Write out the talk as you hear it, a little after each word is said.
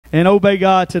and obey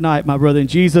God tonight, my brother, in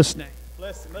Jesus' name.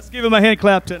 Bless him. Let's give him a hand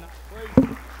clap tonight. Praise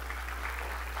him.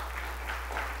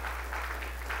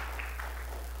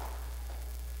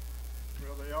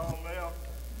 Well, they all left,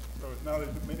 so it's not as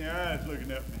many eyes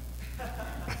looking at me.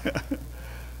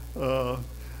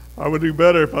 I would do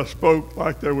better if I spoke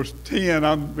like there was 10.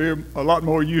 I'm a lot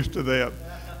more used to that.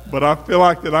 But I feel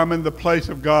like that I'm in the place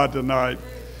of God tonight.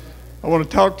 I want to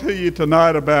talk to you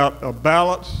tonight about a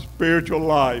balanced spiritual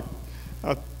life.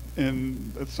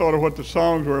 And that's sort of what the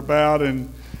songs were about.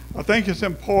 And I think it's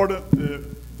important that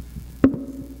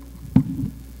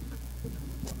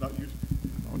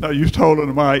I'm not used to holding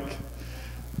the mic.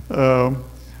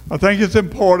 I think it's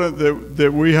important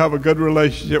that we have a good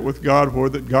relationship with God, where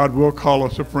that God will call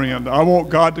us a friend. I want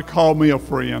God to call me a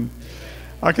friend.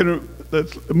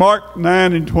 That's Mark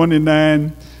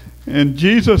 9:29, and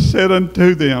Jesus said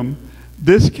unto them,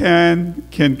 this kind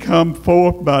can come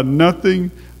forth by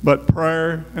nothing but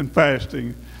prayer and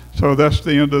fasting. So that's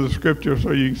the end of the scripture,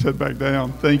 so you can sit back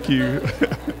down. Thank you.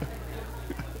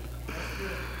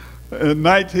 In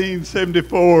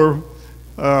 1974,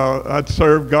 I'd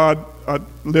served God. I'd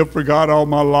lived for God all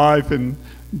my life, and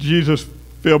Jesus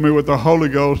filled me with the Holy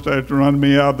Ghost after running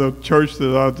me out of the church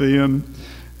that I was in.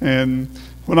 And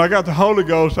when I got the Holy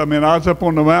Ghost, I was up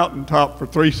on the mountaintop for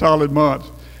 3 solid months.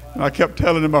 And I kept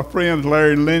telling my friends,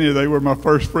 Larry and Lenny, they were my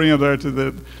first friends after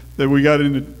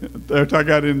I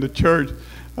got into church.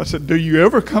 I said, do you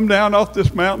ever come down off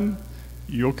this mountain?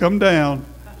 You'll come down.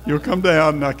 You'll come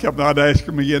down. And I'd ask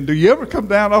them again, do you ever come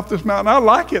down off this mountain? I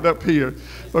like it up here,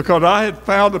 because I had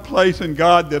found a place in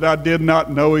God that I did not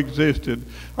know existed.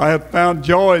 I had found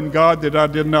joy in God that I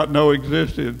did not know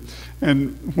existed.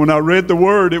 And when I read the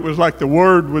Word, it was like the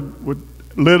Word would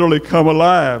literally come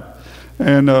alive.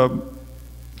 And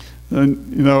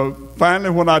finally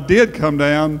when I did come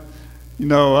down,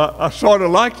 I sort of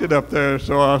liked it up there.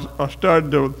 So I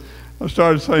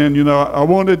started saying, I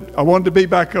wanted to be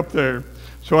back up there.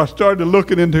 So I started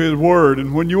looking into His Word.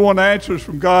 And when you want answers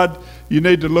from God, you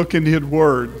need to look into His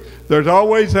Word. There's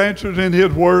always answers in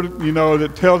His Word,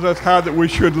 that tells us how that we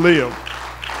should live.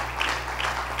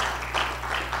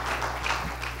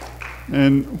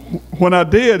 And when I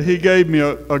did, He gave me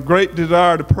a great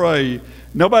desire to pray.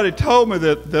 Nobody told me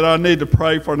that I need to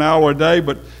pray for an hour a day,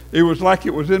 but it was like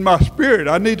it was in my spirit.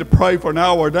 I need to pray for an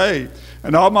hour a day.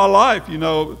 And all my life,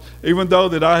 even though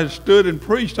that I had stood and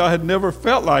preached, I had never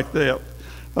felt like that.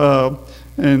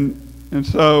 And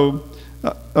so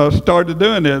I started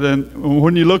doing it. And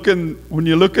when you look in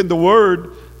the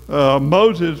Word,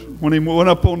 Moses, when he went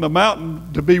up on the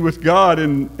mountain to be with God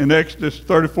in Exodus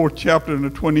 34th chapter and the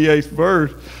 28th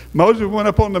verse, Moses went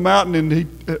up on the mountain, and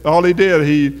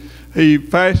he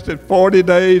fasted 40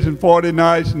 days and 40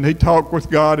 nights, and he talked with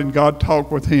God, and God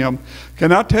talked with him.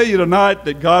 Can I tell you tonight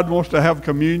that God wants to have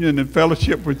communion and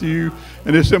fellowship with you?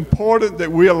 And it's important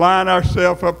that we align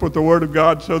ourselves up with the Word of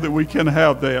God so that we can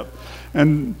have that.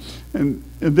 And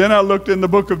then I looked in the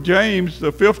book of James,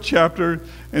 the 5th chapter,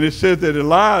 and it said that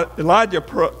Elijah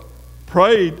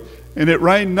prayed, and it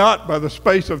rained not by the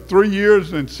space of 3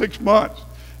 years and 6 months.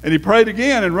 And he prayed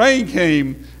again, and rain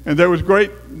came, and there was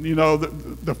great,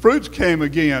 the fruits came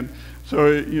again.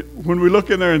 So when we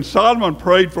look in there, and Solomon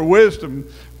prayed for wisdom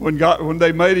when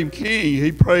they made him king.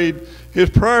 He prayed, his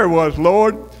prayer was,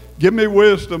 Lord, give me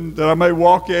wisdom that I may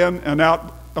walk in and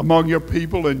out among your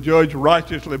people and judge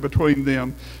righteously between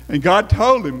them. And God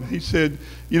told him, He said,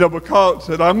 because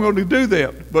that I'm going to do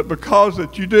that, but because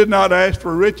that you did not ask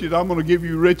for riches, I'm going to give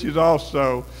you riches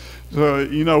also. So,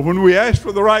 when we ask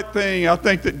for the right thing, I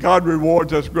think that God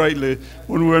rewards us greatly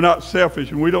when we're not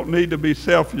selfish, and we don't need to be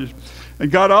selfish. And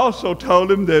God also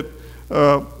told him that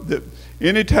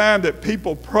any time that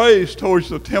people praise towards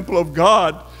the temple of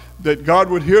God, that God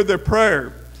would hear their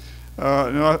prayer.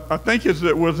 I think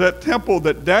it was that temple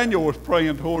that Daniel was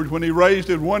praying towards when he raised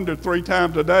his wonder 3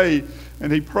 times a day,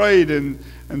 and he prayed. And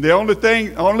the only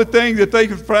thing that they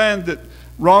could find that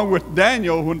wrong with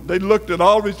Daniel, when they looked at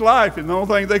all of his life, and the only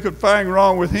thing they could find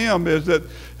wrong with him is that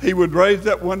he would raise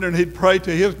that wonder and he'd pray to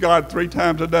his God 3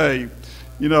 times a day.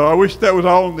 I wish that was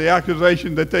all the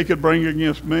accusation that they could bring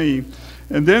against me.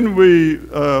 And then we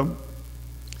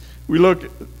look,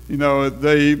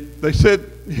 they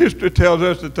said, history tells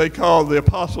us that they called the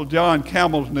Apostle John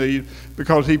Camel's Knees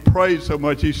because he prayed so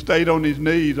much. He stayed on his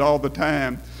knees all the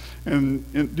time.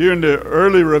 And during the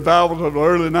early revivals of the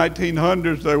early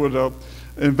 1900s, there was an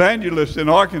evangelist in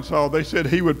Arkansas. They said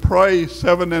he would pray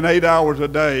 7 and 8 hours a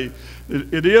day.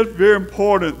 It is very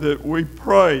important that we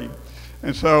pray.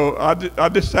 And so I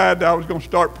decided I was going to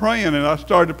start praying, and I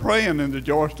started praying, and the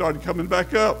joy started coming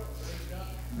back up.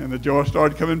 And the joy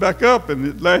started coming back up, and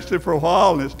it lasted for a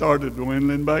while, and it started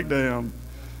dwindling back down.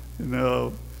 And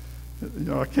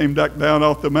I came back down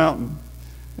off the mountain,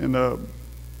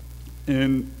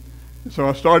 and so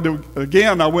I started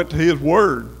again. I went to His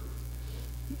Word,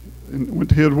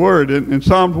 In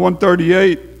Psalms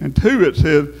 138:2, it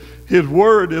says, His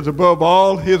Word is above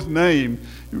all His name.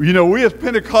 We as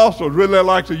Pentecostals really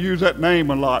like to use that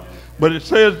name a lot, but it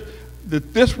says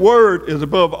that this Word is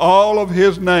above all of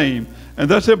His name. And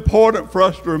that's important for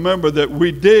us to remember, that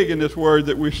we dig in this Word,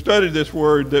 that we study this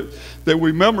Word, that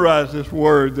we memorize this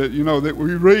Word, that that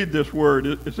we read this Word.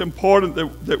 It's important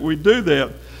that we do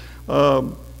that.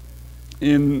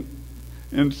 In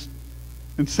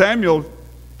Samuel,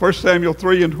 1 Samuel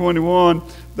 3:21,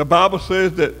 the Bible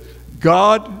says that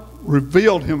God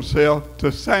revealed Himself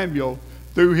to Samuel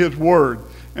through His Word.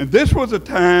 And this was a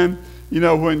time,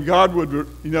 when God would,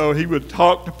 He would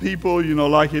talk to people,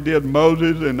 like He did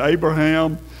Moses and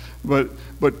Abraham.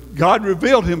 But God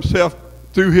revealed Himself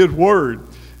through His Word.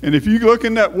 And if you look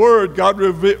in that Word,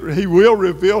 He will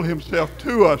reveal Himself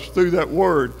to us through that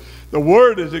Word. The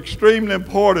Word is extremely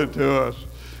important to us.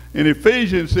 In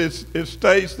Ephesians, it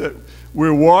states that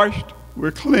we're washed,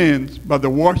 we're cleansed by the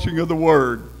washing of the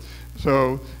Word.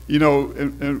 So,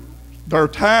 and there are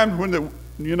times when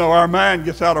our mind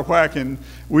gets out of whack, and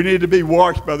we need to be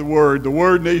washed by the Word. The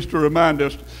Word needs to remind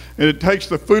us, and it takes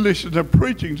the foolishness of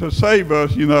preaching to save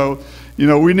us.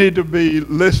 We need to be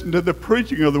listening to the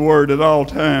preaching of the Word at all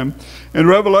times. In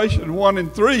Revelation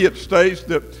 1:3, it states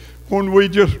that when we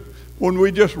just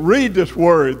read this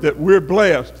Word, that we're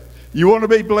blessed. You want to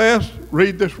be blessed?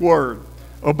 Read this Word.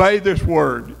 Obey this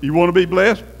Word. You want to be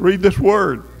blessed? Read this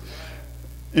Word.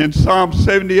 In Psalm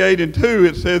 78:2,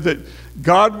 it says that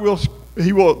God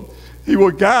He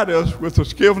will guide us with the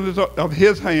skillfulness of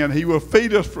His hand. He will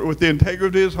feed us with the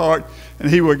integrity of His heart, and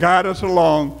He will guide us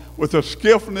along with the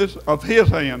skillfulness of His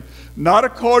hand. Not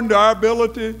according to our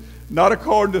ability, not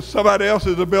according to somebody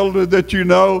else's ability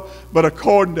that but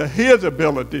according to His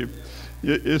ability.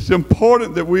 It's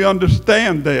important that we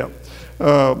understand that.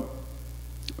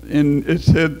 And it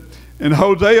said in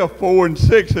Hosea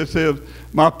 4:6, it says,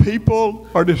 my people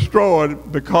are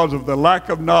destroyed because of the lack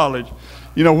of knowledge.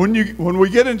 When we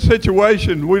get in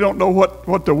situations we don't know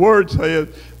what the Word says,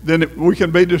 then we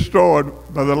can be destroyed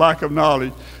by the lack of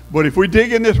knowledge. But if we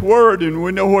dig in this Word and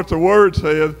we know what the Word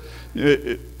says,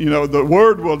 the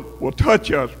Word will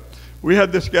touch us. We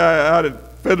had this guy out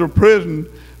at federal prison.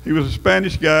 He was a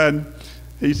Spanish guy, and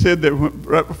he said that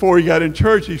right before he got in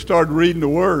church, he started reading the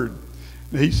Word.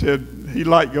 And he said he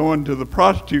liked going to the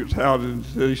prostitutes' houses.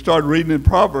 He started reading in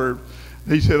Proverbs.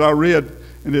 He said, I read,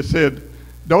 and it said,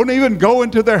 don't even go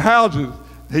into their houses.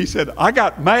 He said, I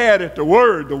got mad at the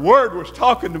Word. The Word was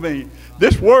talking to me.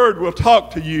 This Word will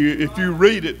talk to you if you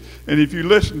read it and if you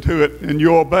listen to it and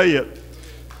you obey it.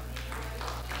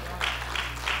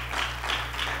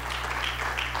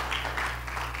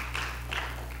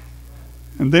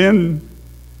 And then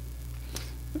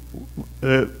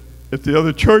at the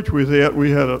other church we was at, we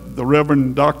had the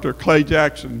Reverend Dr. Clay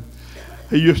Jackson.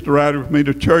 He used to ride with me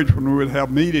to church when we would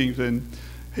have meetings, and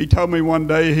he told me one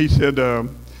day, he said, I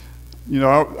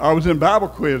was in Bible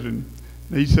quizzing.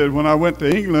 He said, when I went to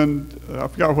England, I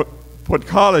forgot what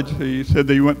college he said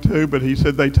they went to, but he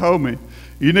said they told me,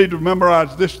 you need to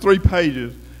memorize this 3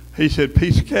 pages. He said,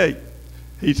 piece of cake.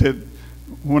 He said,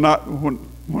 when I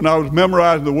was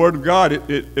memorizing the Word of God,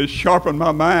 it sharpened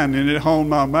my mind and it honed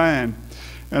my mind.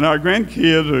 And our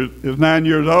grandkids is 9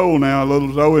 years old now,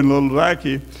 little Zoe and little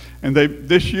Zachy, and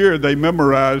this year they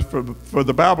memorized for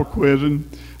the Bible quizzing.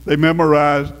 They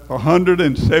memorized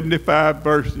 175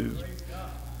 verses,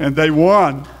 and they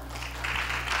won.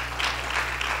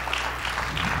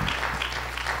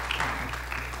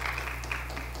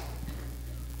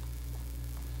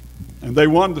 And they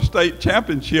won the state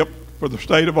championship for the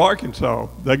state of Arkansas.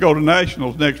 They go to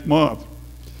nationals next month.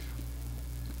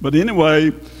 But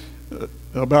anyway,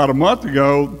 about a month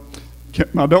ago,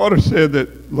 my daughter said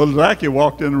that little Zachy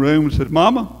walked in the room and said,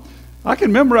 Mama, I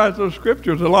can memorize those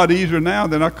scriptures a lot easier now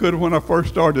than I could when I first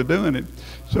started doing it.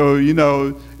 So,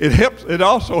 it helps. It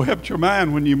also helps your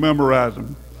mind when you memorize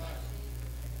them.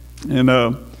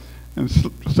 And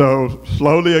so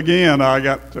slowly again, I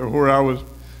got to where I was,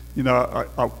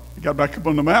 I got back up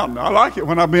on the mountain. I like it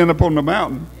when I've been up on the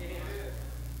mountain.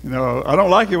 I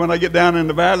don't like it when I get down in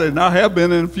the valley, and I have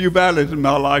been in a few valleys in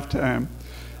my lifetime.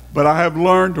 But I have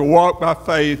learned to walk by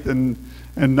faith and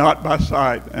not by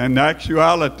sight. And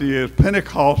actuality is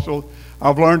Pentecostal.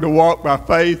 I've learned to walk by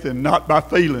faith and not by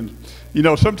feelings.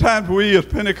 Sometimes we as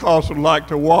Pentecostals like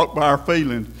to walk by our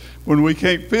feelings when we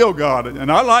can't feel God. And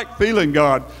I like feeling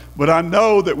God, But I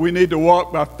know that we need to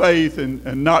walk by faith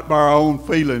and not by our own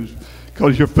feelings,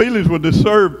 because your feelings will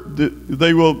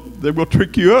they will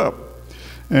trick you up.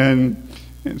 And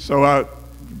so I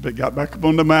got back up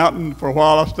on the mountain. For a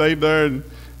while I stayed there, and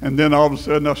then all of a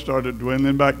sudden I started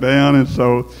dwindling back down. And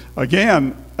so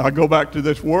again, I go back to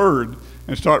this word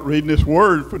and start reading this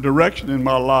word for direction in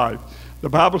my life. The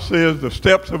Bible says the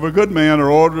steps of a good man are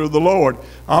ordered of the Lord.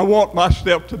 I want my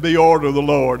steps to be ordered of the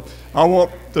Lord. I want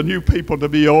the new people to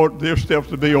be their steps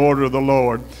to be ordered of the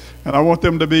Lord. And I want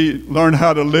them to learn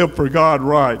how to live for God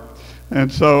right.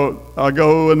 And so I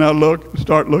go and I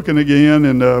start looking again,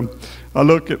 and I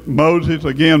look at Moses.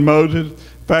 Again, Moses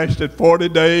fasted 40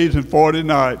 days and 40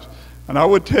 nights. And I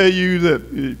would tell you that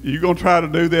if you're going to try to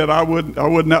do that, I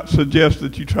would not suggest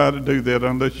that you try to do that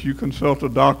unless you consult a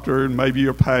doctor and maybe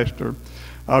your pastor.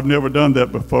 I've never done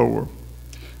that before.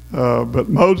 But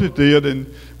Moses did, and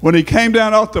when he came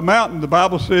down off the mountain, the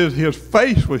Bible says his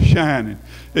face was shining.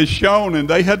 It shone, and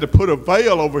they had to put a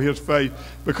veil over his face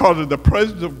because of the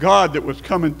presence of God that was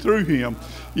coming through him.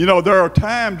 You know, there are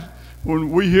times when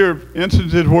we hear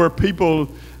instances where people,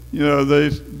 you know,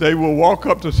 they will walk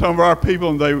up to some of our people,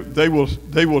 and they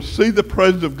will see the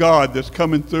presence of God that's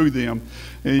coming through them.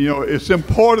 And you know, it's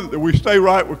important that we stay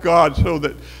right with God so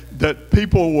that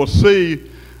people will see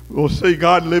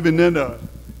God living in us.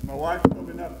 My wife told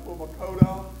me not to pull my coat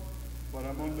off, but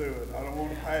I'm going to do it. I don't want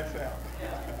to pass out.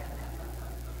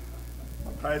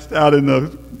 I passed out in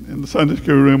the Sunday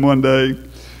school room one day,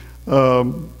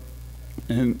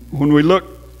 and when we look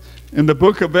in the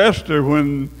book of Esther,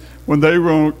 when they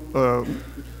were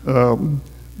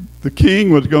the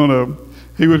king was going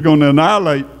to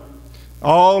annihilate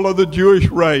all of the Jewish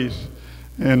race,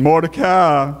 and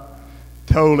Mordecai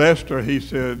told Esther, he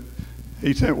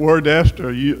sent word to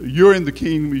Esther, you're in the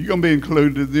kingdom, you're going to be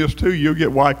included in this too, you'll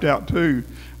get wiped out too.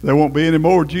 There won't be any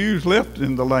more Jews left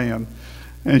in the land.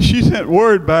 And she sent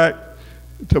word back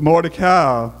to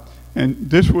Mordecai, and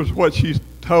this was what she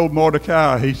told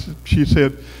Mordecai. She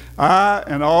said, I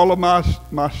and all of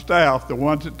my staff, the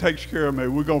ones that takes care of me,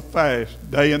 we're going to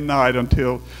fast day and night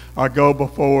until I go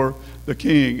before the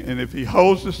king. And if he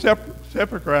holds the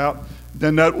sepulchre out,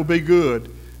 then that will be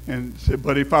good. And said,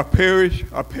 but if I perish,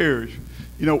 I perish.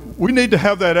 You know, we need to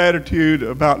have that attitude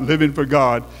about living for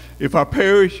God. If I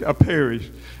perish, I perish.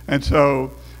 And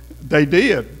so they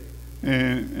did.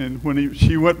 And when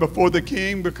she went before the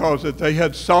king because that they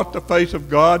had sought the face of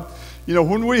God, you know,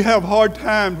 when we have hard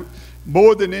times,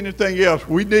 more than anything else,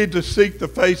 we need to seek the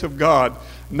face of God,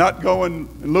 not going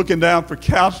and looking down for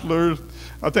counselors.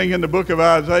 I think in the book of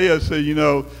Isaiah it says, you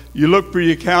know, you look for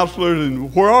your counselors,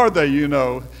 and where are they, you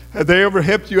know? Have they ever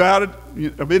helped you out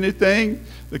of anything?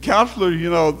 The counselors, you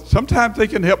know, sometimes they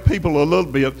can help people a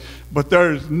little bit, but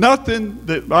there's nothing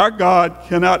that our God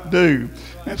cannot do.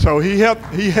 And so he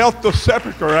helped the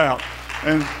sepulchre out.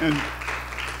 And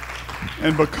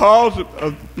because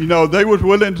of, you know, they was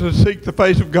willing to seek the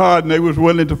face of God, and they was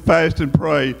willing to fast and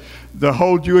pray, the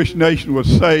whole Jewish nation was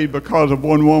saved because of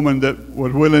one woman that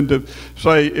was willing to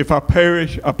say, if I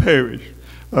perish, I perish.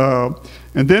 And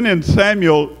then in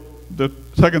Samuel, the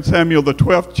 2 Samuel, the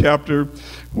 12th chapter,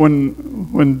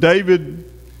 when David,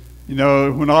 you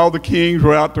know, when all the kings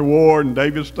were out to war and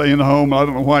David staying home, I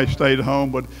don't know why he stayed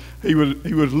home, but he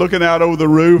was looking out over the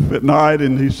roof at night,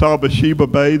 and he saw Bathsheba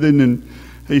bathing, and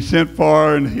he sent for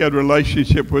her, and he had a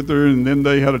relationship with her, and then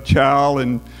they had a child,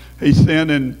 and he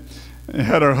sent and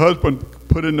had her husband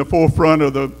put in the forefront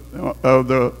of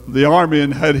the army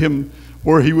and had him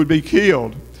where he would be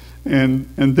killed. And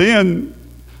then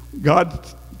God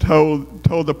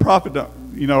told the prophet,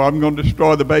 you know, I'm going to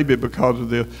destroy the baby because of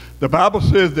this. The Bible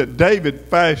says that David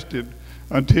fasted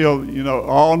until, you know,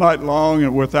 all night long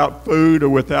and without food or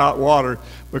without water,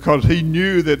 because he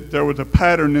knew that there was a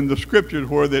pattern in the scriptures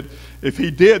where that if he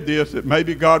did this, that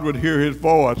maybe God would hear his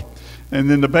voice. And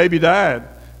then the baby died.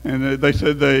 And they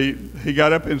said he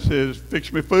got up and says,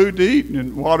 fix me food to eat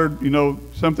and water, you know,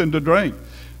 something to drink.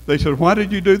 They said, why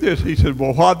did you do this? He said,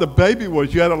 well, while the baby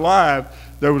was yet alive,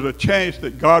 there was a chance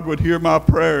that God would hear my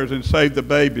prayers and save the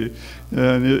baby.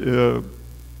 And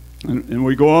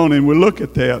we go on and we look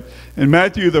at that. In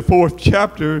Matthew, the 4th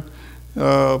chapter,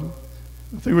 I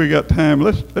think we got time.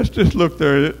 Let's just look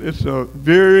there. It's a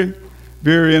very,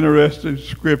 very interesting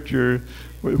scripture.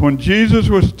 When Jesus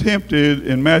was tempted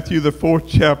in Matthew, the 4th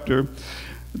chapter,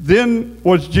 then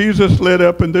was Jesus led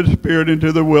up into the Spirit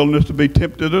into the wilderness to be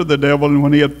tempted of the devil. And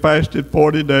when he had fasted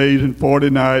 40 days and 40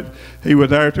 nights, he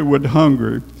was afterward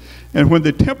hungry. And when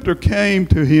the tempter came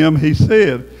to him, he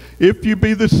said, if you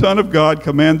be the Son of God,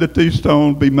 command that these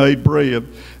stones be made bread.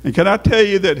 And can I tell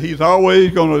you that he's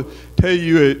always going to tell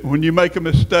you when you make a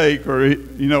mistake or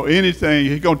anything,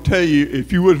 he's going to tell you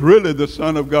if you was really the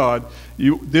Son of God,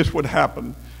 this would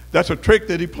happen. That's a trick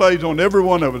that he plays on every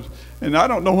one of us. And I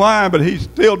don't know why, but he's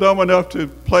still dumb enough to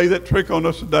play that trick on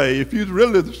us today. If you're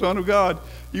really the Son of God,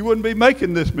 you wouldn't be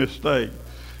making this mistake.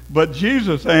 But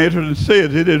Jesus answered and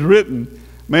said, it is written,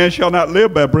 man shall not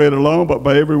live by bread alone, but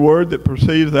by every word that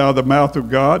proceeds out of the mouth of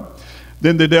God.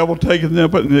 Then the devil taketh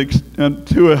him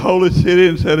unto a holy city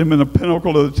and set him in the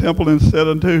pinnacle of the temple and said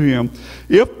unto him,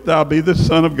 if thou be the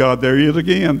Son of God, there he is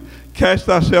again, cast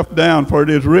thyself down, for it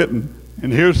is written.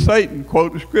 And here's Satan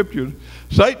quoting scriptures.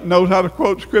 Satan knows how to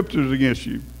quote scriptures against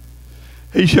you.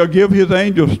 He shall give his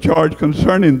angels charge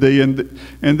concerning thee, and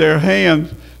in their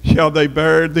hands shall they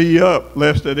bear thee up,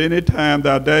 lest at any time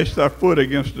thou dash thy foot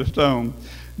against a stone.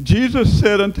 Jesus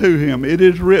said unto him, it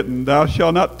is written, thou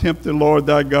shalt not tempt the Lord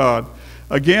thy God.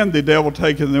 Again the devil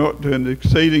taketh him up to an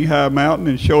exceeding high mountain,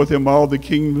 and showeth him all the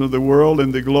kingdoms of the world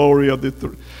and the glory of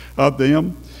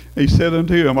them. He said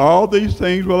unto him, all these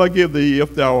things will I give thee,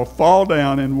 if thou wilt fall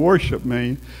down and worship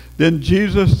me. Then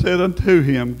Jesus said unto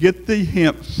him, get thee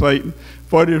hence, Satan,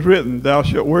 for it is written, thou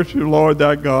shalt worship the Lord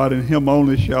thy God, and him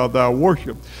only shalt thou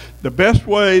worship. The best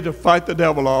way to fight the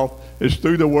devil off is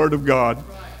through the Word of God.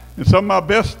 And some of my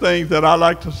best things that I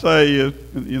like to say is,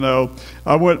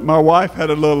 my wife had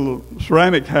a little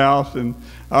ceramic house, and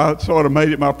I sort of made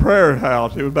it my prayer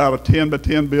house. It was about a 10 by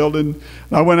 10 building.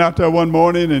 And I went out there one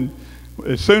morning, and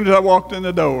as soon as I walked in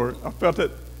the door, I felt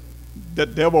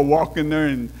that devil walk in there,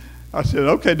 and I said,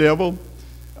 okay, devil,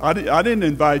 I didn't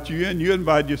invite you in. You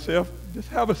invited yourself. Just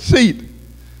have a seat.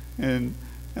 And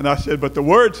I said, but the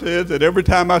Word says that every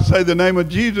time I say the name of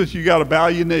Jesus, you got to bow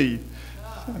your knee.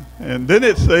 And then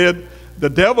it said, the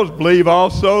devils believe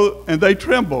also, and they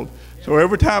trembled. So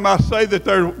every time I say that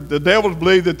the devils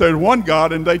believe that there's one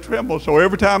God, and they tremble. So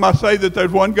every time I say that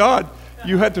there's one God,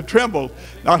 you had to tremble.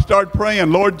 And I started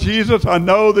praying, Lord Jesus, I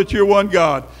know that you're one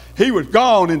God. He was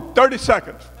gone in 30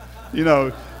 seconds.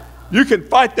 You can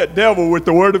fight that devil with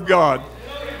the Word of God.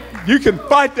 You can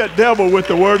fight that devil with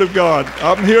the Word of God.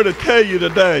 I'm here to tell you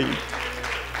today.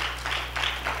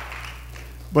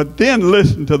 But then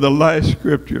listen to the last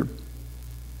scripture.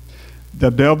 The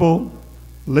devil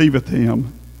leaveth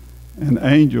him, and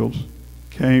angels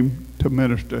came to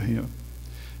minister him.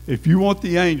 If you want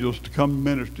the angels to come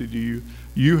minister to you,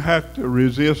 you have to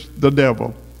resist the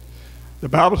devil. The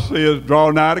Bible says,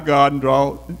 draw nigh to God and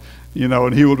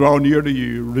and he will draw near to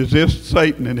you. Resist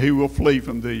Satan and he will flee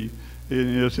from thee.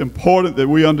 And it's important that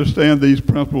we understand these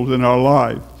principles in our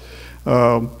life.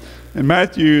 In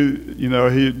Matthew,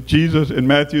 Jesus in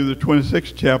Matthew the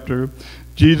 26th chapter,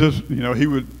 Jesus,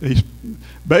 he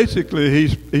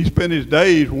spent his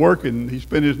days working. He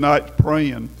spent his nights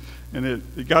praying. And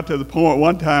it got to the point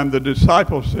one time the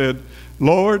disciples said,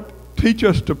 Lord, teach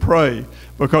us to pray,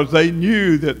 because they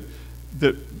knew that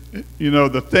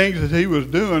the things that he was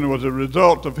doing was a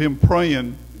result of him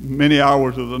praying many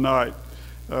hours of the night.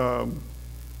 And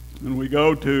we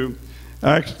go to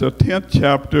Acts the 10th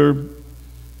chapter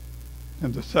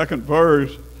and the second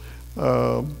verse.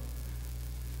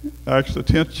 Acts the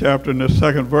 10th chapter and the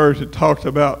second verse, it talks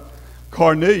about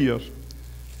Cornelius.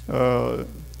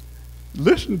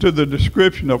 Listen to the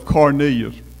description of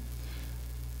Cornelius.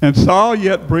 And Saul,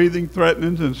 yet breathing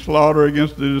threatenings and slaughter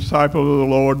against the disciples of the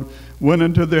Lord, went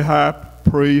unto the high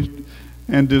priest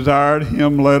and desired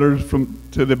him letters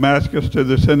to Damascus to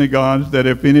the synagogues, that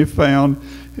if any found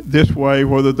this way,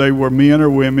 whether they were men or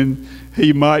women,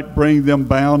 he might bring them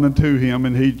bound unto him.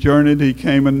 And he journeyed, he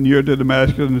came near to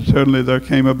Damascus, and suddenly there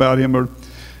came about him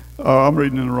I'm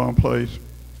reading in the wrong place.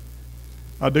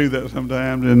 I do that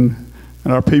sometimes, and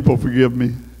our people forgive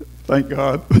me. Thank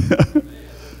God.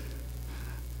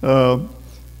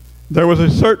 There was a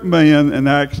certain man in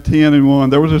Acts 10:1.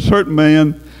 There was a certain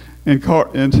man in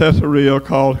Caesarea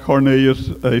called Cornelius,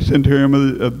 a centurion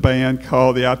of a band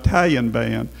called the Italian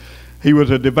band. He was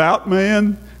a devout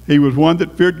man. He was one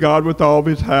that feared God with all of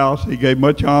his house. He gave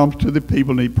much alms to the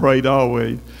people, and he prayed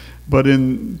always. But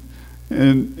in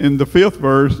the 5th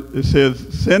verse, it says,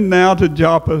 send now to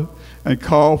Joppa and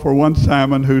call for one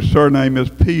Simon, whose surname is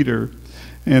Peter.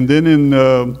 And then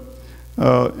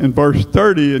in verse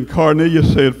 30, and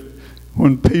Cornelius said,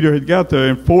 when Peter had got there,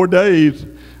 in 4 days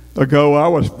ago I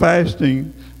was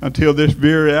fasting until this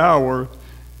very hour.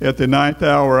 At the 9th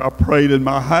hour I prayed in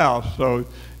my house. So,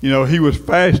 he was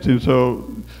fasting. So,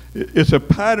 It's a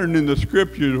pattern in the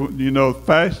scriptures, you know,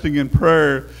 fasting and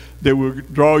prayer that will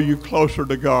draw you closer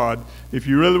to God. If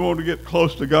you really want to get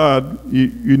close to God,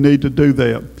 you need to do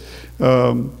that.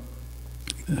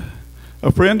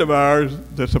 A friend of ours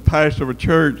that's a pastor of a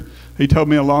church, he told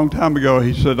me a long time ago,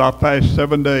 he said, I fast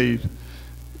 7 days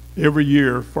every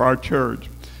year for our church.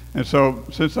 And so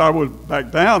since I was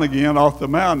back down again off the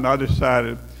mountain, I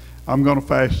decided I'm going to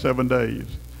fast 7 days.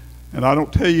 And I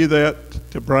don't tell you that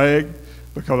to brag,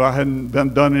 because I hadn't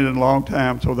done it in a long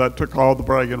time, so that took all the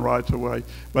bragging rights away.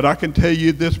 But I can tell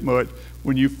you this much: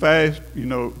 when you fast, you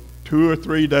know, 2 or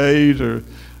 3 days, or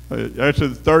after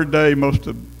the third day, most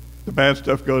of the bad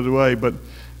stuff goes away. But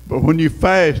when you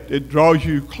fast, it draws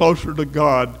you closer to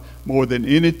God more than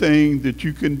anything that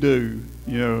you can do.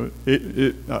 You know,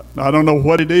 I don't know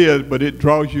what it is, but it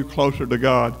draws you closer to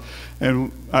God.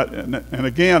 And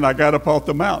again, I got up off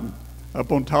the mountain,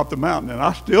 up on top of the mountain, and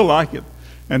I still like it.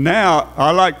 And now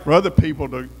I like for other people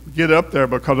to get up there,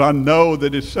 because I know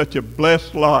that it's such a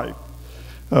blessed life.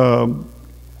 And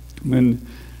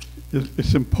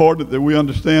it's important that we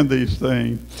understand these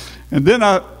things. And then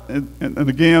and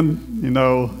again, you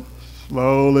know,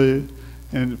 slowly,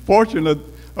 and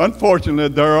unfortunately,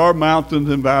 there are mountains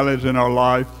and valleys in our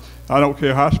life. I don't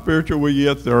care how spiritual we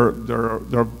get, there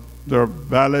are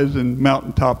valleys and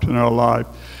mountaintops in our life.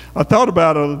 I thought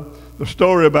about a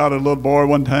story about a little boy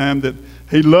one time that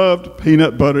he loved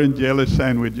peanut butter and jelly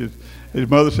sandwiches. His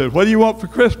mother said, "What do you want for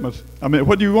Christmas? I mean,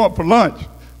 what do you want for lunch?"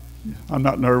 I'm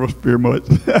not nervous very much.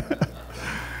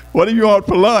 "What do you want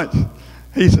for lunch?"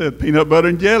 He said, "Peanut butter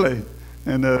and jelly."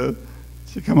 And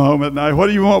she come home at night, "What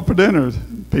do you want for dinner?"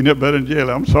 "Peanut butter and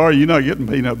jelly." "I'm sorry, you're not getting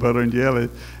peanut butter and jelly."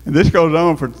 And this goes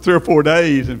on for 3 or 4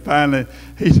 days. And finally,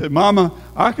 he said, "Mama,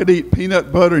 I could eat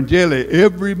peanut butter and jelly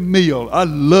every meal. I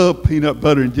love peanut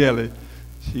butter and jelly."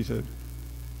 She said,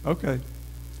 "Okay.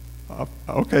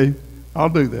 Okay, I'll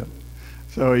do that."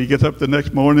 So he gets up the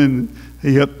next morning, and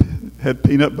he had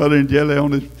peanut butter and jelly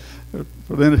on his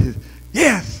for dinner. He said,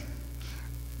 "Yes!"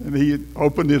 And he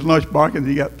opened his lunchbox, and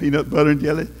he got peanut butter and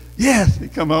jelly. "Yes!" He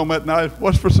come home at night.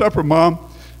 "What's for supper, Mom?"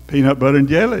 "Peanut butter and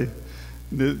jelly."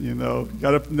 And, you know,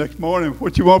 got up the next morning.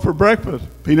 "What you want for breakfast?"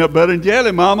 "Peanut butter and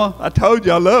jelly, Mama. I told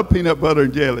you I love peanut butter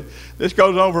and jelly." This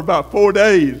goes on for about 4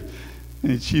 days.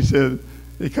 And she said,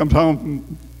 he comes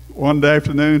home one day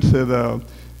afternoon and said,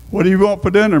 "What do you want for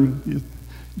dinner?"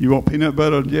 "You want peanut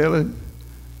butter and jelly?"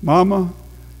 "Mama,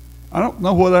 I don't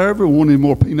know whether I ever want any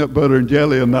more peanut butter and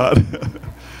jelly or not."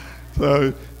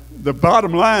 So the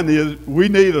bottom line is, we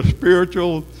need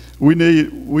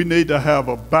to have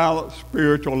a balanced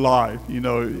spiritual life. You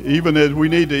know, even as we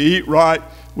need to eat right,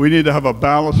 we need to have a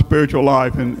balanced spiritual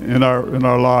life in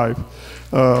our life.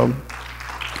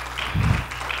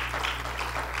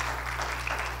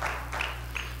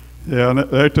 Yeah, and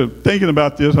after thinking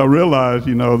about this, I realized,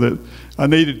 you know, that I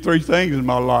needed 3 things in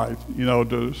my life, you know,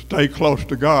 to stay close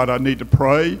to God. I need to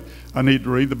pray, I need to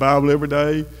read the Bible every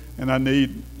day, and I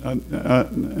need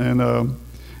to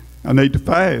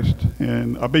fast.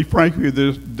 And I'll be frank with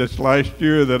you, this last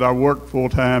year that I worked full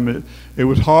time, it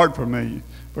was hard for me,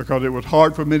 because it was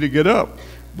hard for me to get up.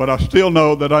 But I still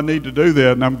know that I need to do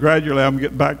that, and I'm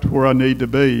getting back to where I need to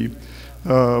be.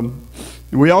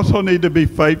 We also need to be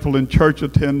faithful in church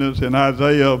attendance. In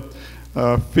Isaiah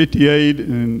 58,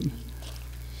 and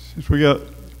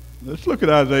let's look at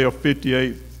Isaiah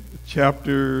 58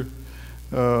 chapter.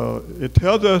 It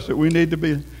tells us that we need to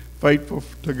be faithful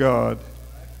to God.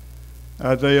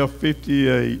 Isaiah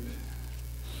 58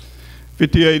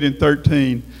 and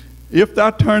 13. "If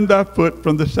thou turn thy foot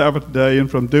from the Sabbath day, and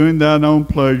from doing thine own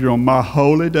pleasure on my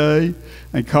holy day,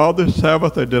 and call the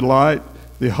Sabbath a delight,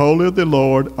 the holy of the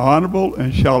Lord, honorable,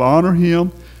 and shall honor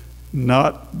him,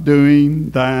 not doing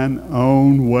thine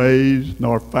own ways,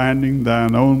 nor finding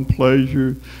thine own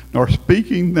pleasure, nor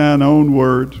speaking thine own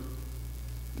words."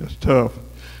 That's tough.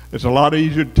 It's a lot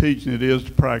easier to teach than it is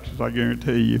to practice, I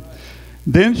guarantee you.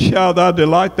 "Then shalt thou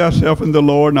delight thyself in the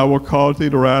Lord, and I will cause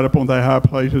thee to ride upon the high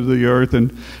places of the earth,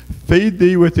 and feed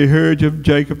thee with the heritage of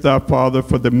Jacob thy father,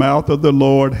 for the mouth of the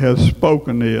Lord has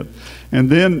spoken it." And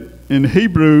then in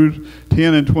Hebrews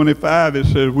 10 and 25, it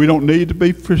says, we don't need to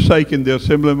be forsaking the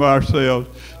assembling of ourselves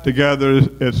together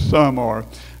as some are.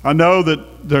 I know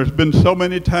that there's been so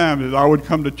many times that I would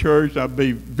come to church, and I'd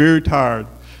be very tired.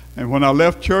 And when I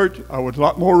left church, I was a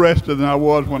lot more rested than I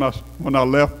was when I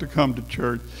left to come to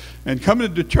church. And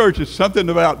coming to church is something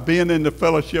about being in the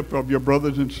fellowship of your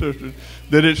brothers and sisters,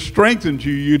 that it strengthens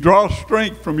you. You draw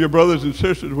strength from your brothers and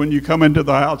sisters when you come into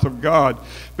the house of God.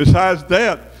 Besides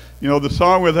that, you know, the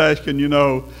song was asking, you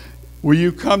know, will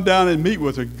you come down and meet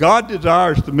with us? God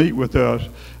desires to meet with us.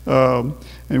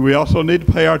 And we also need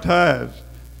to pay our tithes.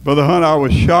 Brother Hunt, I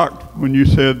was shocked when you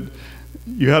said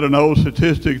you had an old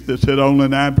statistic that said only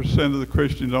 9% of the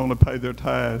Christians only pay their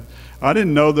tithe. I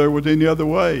didn't know there was any other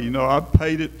way. You know, I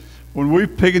paid it. When we were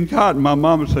picking cotton, my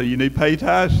mom would say, you need to pay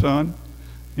tithes, son.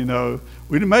 You know,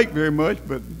 we didn't make very much,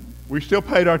 but we still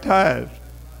paid our tithes.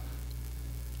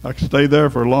 I could stay there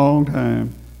for a long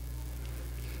time.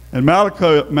 In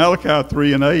Malachi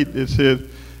 3 and 8, it says,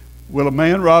 will a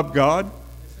man rob God?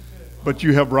 But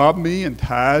you have robbed me in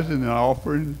tithes and in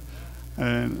offering.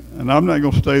 And I'm not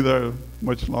going to stay there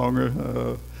much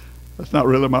longer. That's not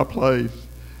really my place.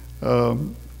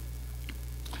 And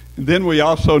then we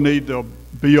also need to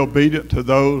be obedient to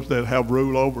those that have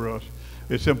rule over us.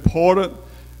 It's important.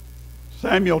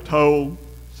 Samuel told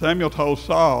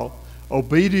Saul,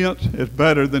 obedience is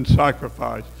better than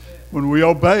sacrifice. When we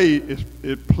obey,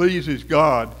 it pleases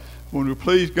God. When we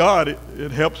please God, it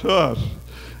helps us.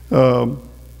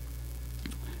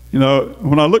 You know,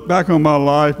 when I look back on my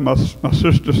life, my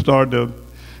sister started,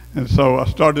 and so I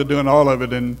started doing all of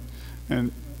it, and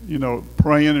you know,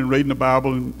 praying and reading the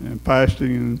Bible and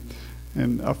fasting,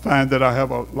 and I find that I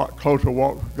have a lot closer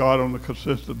walk with God on a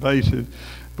consistent basis.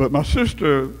 But my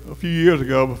sister, a few years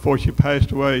ago, before she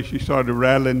passed away, she started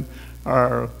rattling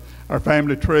our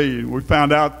family tree. We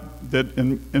found out that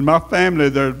in my family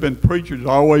there's been preachers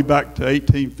all the way back to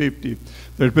 1850.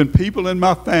 There's been people in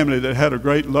my family that had a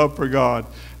great love for God.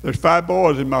 There's 5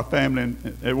 boys in my family,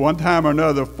 and at one time or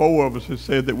another, 4 of us have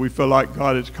said that we feel like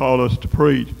God has called us to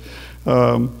preach.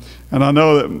 And I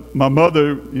know that my mother,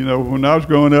 you know, when I was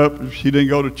growing up, she didn't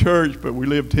go to church, but we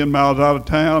lived 10 miles out of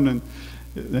town,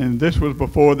 and this was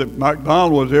before that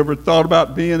McDonald was ever thought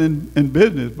about being in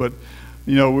business. But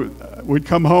you know, we'd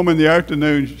come home in the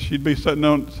afternoon. She'd be sitting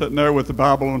there with the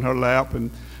Bible on her lap, and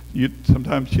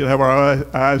sometimes she'd have her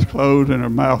eyes closed and her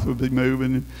mouth would be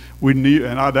moving.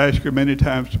 And I'd ask her many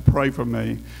times to pray for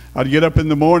me. I'd get up in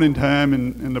the morning time,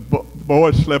 and the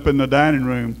boys slept in the dining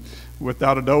room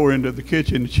without a door into the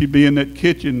kitchen. She'd be in that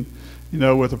kitchen, you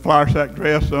know, with a flour sack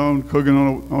dress on, cooking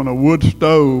on a wood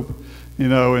stove, you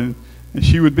know, and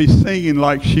she would be singing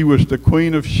like she was the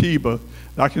Queen of Sheba.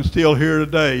 I can still hear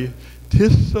today.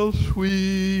 'Tis so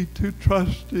sweet to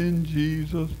trust in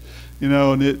Jesus, you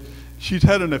know, and she's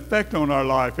had an effect on our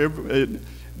life.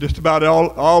 Just about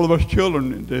all of us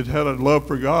children that had a love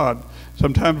for God.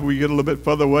 Sometimes we get a little bit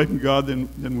further away from God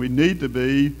than we need to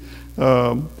be.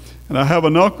 And I have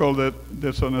an uncle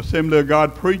that's an Assembly of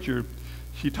God preacher.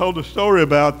 She told a story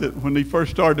about that when he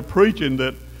first started preaching,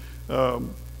 that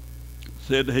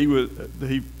said they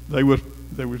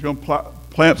was going to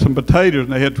plant some potatoes,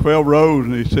 and they had 12 rows,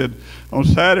 and he said on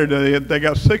Saturday they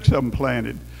got 6 of them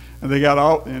planted, and it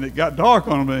got dark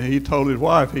on them, and he told his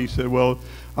wife, he said, well,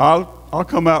 I'll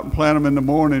come out and plant them in the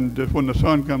morning just when the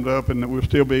sun comes up, and we'll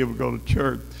still be able to go to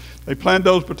church. They planted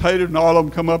those potatoes, and all of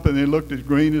them come up, and they looked as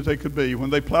green as they could be. When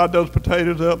they plowed those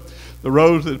potatoes up, the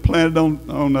rows that planted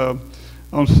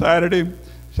on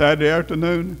Saturday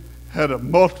afternoon had a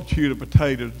multitude of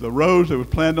potatoes. The rows that was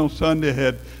planted on Sunday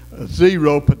had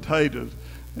 0 potatoes.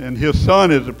 And his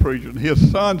son is a preacher, and his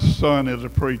son's son is a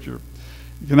preacher.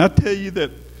 Can I tell you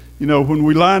that, you know, when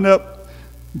we line up,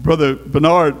 Brother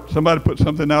Bernard, somebody put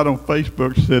something out on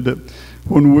Facebook, said that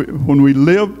when we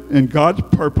live in God's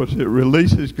purpose, it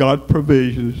releases God's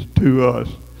provisions to us.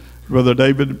 Brother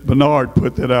David Bernard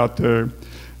put that out there.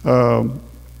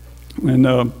 You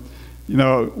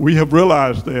know, we have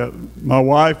realized that. My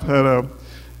wife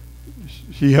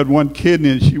she had 1 kidney,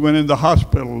 and she went into the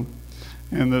hospital,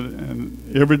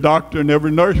 and every doctor and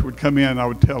every nurse would come in, and I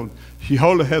would tell them, she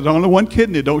has only 1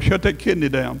 kidney, don't shut that kidney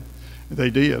down. And they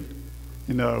did,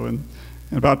 you know, and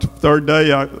about the 3rd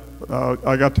day,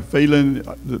 I got the feeling,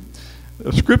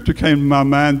 the scripture came to my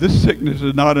mind, this sickness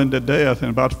is not unto death, and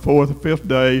about the 4th or 5th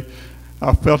day,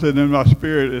 I felt it in my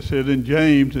spirit. It said in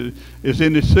James, is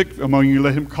any sick among you,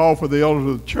 let him call for the elders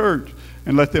of the church,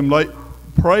 and let them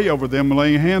pray over them,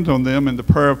 laying hands on them, and the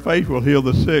prayer of faith will heal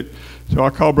the sick. So I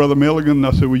called Brother Milligan, and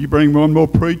I said, will you bring 1 more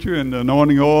preacher and the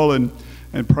anointing oil and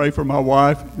pray for my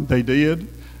wife? And they did.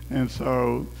 And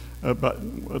so about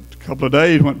a couple of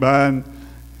days went by, and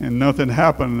nothing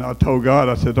happened. And I told God,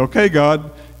 I said, okay,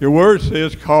 God, your word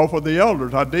says call for the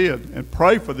elders. I did. And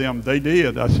pray for them. They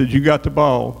did. I said, you got the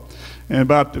ball. And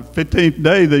about the 15th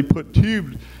day, they put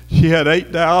tubes. She had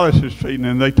 8 dialysis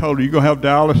treatments, and they told her, you're going to have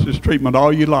dialysis treatment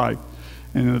all your life.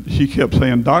 And she kept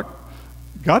saying, Doc,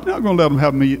 God's not going to let them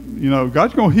have me, you know,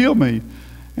 God's going to heal me.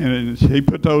 And he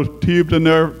put those tubes in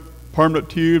there, permanent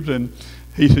tubes, and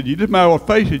he said, you just might as well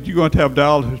face it, you're going to have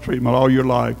dialysis treatment all your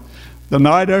life. The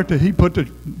night after he put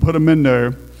them in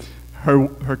there,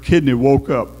 her kidney woke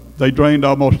up. They drained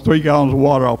almost 3 gallons of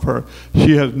water off her.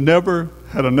 She has never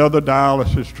had another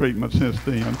dialysis treatment since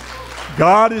then.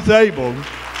 God is able.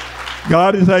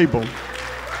 God is able.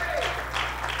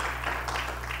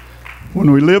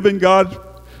 When we live in God's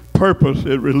purpose,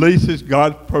 it releases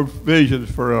God's provisions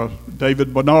for us.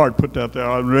 David Bernard put that there.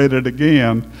 I read it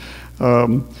again.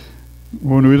 When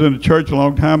we was in the church a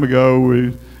long time ago,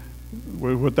 we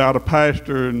were without a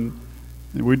pastor, and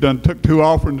we took 2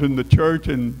 offerings in the church,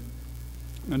 and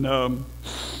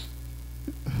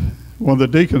one of the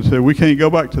deacons said, we can't go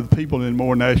back to the people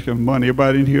anymore and ask them money.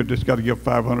 Everybody in here just got to give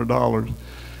 $500.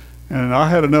 And I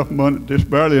had enough money, just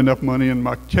barely enough money in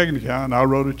my checking account, and I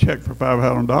wrote a check for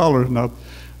 $500, and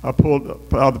I pulled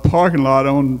out of the parking lot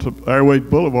onto Airways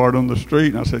Boulevard on the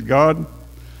street, and I said, God,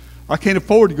 I can't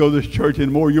afford to go to this church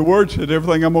anymore. Your word said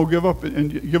everything I'm going to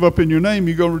give up in your name,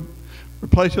 you're going to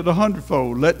replace it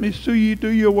 100-fold. Let me see you do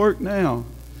your work now.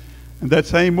 And that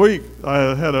same week,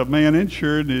 I had a man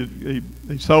insured, and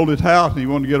he sold his house, and he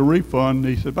wanted to get a refund.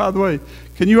 And he said, by the way,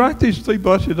 can you write these 3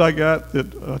 buses I got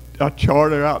that I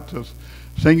charter out to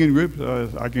singing groups?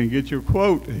 I can get you a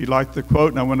quote. He liked the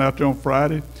quote, and I went out there on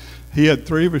Friday. He had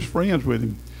 3 of his friends with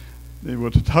him. It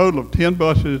was a total of 10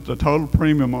 buses. The total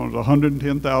premium on it was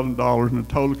 $110,000, and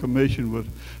the total commission was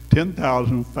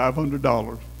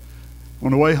 $10,500. On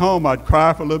the way home, I'd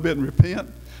cry for a little bit and repent,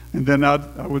 and then I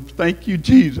would thank you,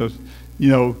 Jesus. You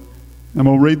know, I'm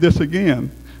going to read this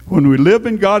again. When we live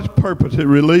in God's purpose, it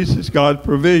releases God's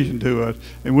provision to us,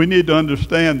 and we need to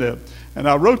understand that. And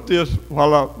I wrote this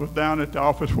while I was down at the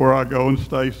office where I go and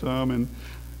stay some, and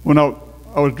when I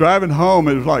was driving home,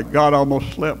 it was like God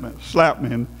almost slapped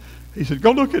me, and he said,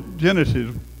 go look at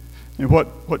Genesis and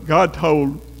what God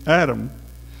told Adam.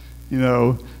 You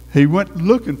know, he went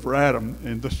looking for Adam,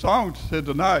 and the song said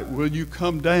tonight, will you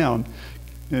come down?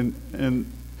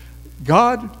 And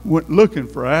God went looking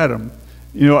for Adam.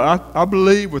 You know, I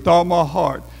believe with all my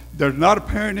heart, there's not a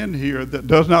parent in here that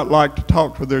does not like to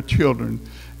talk to their children.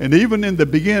 And even in the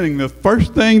beginning, the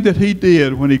first thing that he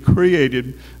did when he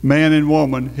created man and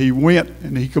woman, he went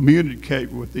and he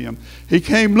communicated with them. He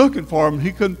came looking for them.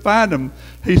 He couldn't find them.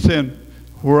 He said,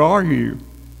 where are you?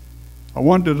 I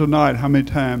wonder tonight how many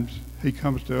times he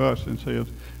comes to us and says,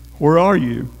 where are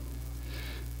you?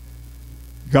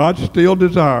 God still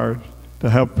desires to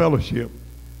have fellowship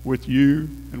with you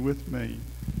and with me.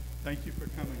 Thank you for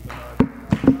coming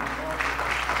tonight.